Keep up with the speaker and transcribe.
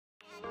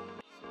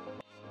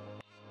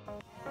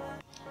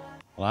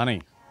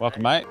Alani,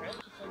 welcome mate. How's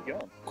it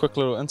going? Quick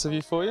little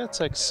interview for you,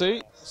 take a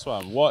seat. This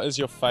one, what is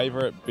your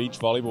favourite beach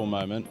volleyball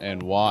moment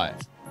and why?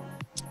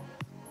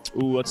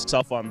 Ooh, that's a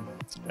tough one.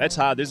 That's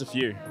hard, there's a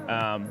few.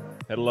 Had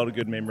a lot of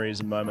good memories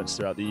and moments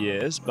throughout the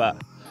years, but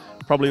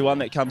probably one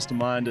that comes to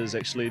mind is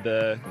actually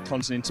the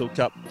Continental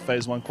Cup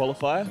Phase 1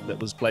 qualifier that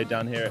was played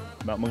down here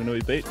at Mount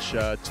Maunganui Beach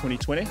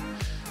 2020.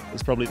 It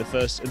was probably the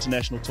first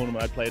international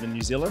tournament I played in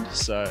New Zealand,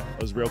 so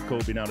it was real cool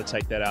being able to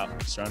take that out,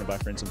 surrounded by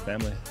friends and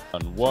family.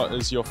 And what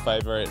is your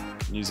favourite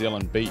New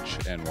Zealand beach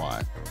and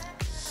why?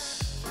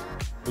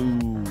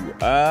 Ooh,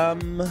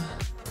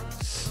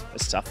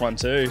 it's a tough one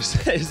too.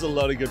 There's a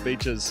lot of good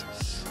beaches,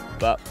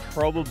 but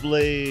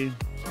probably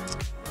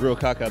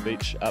Ruakaka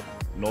Beach up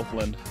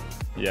Northland.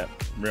 Yeah,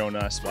 real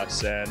nice white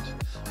sand.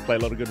 Play a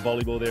lot of good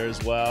volleyball there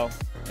as well,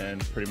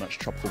 and pretty much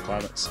tropical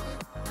climates.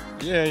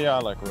 Yeah, I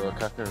like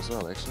Ruakaka as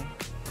well actually.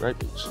 Great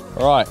beach.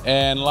 All right,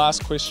 and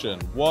last question.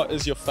 What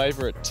is your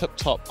favourite Tip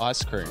Top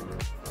ice cream?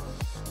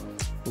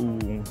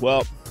 Ooh,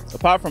 well,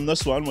 apart from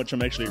this one, which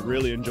I'm actually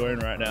really enjoying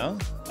right now,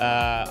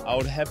 I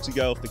would have to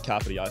go with the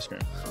Carpety ice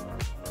cream.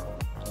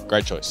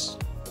 Great choice.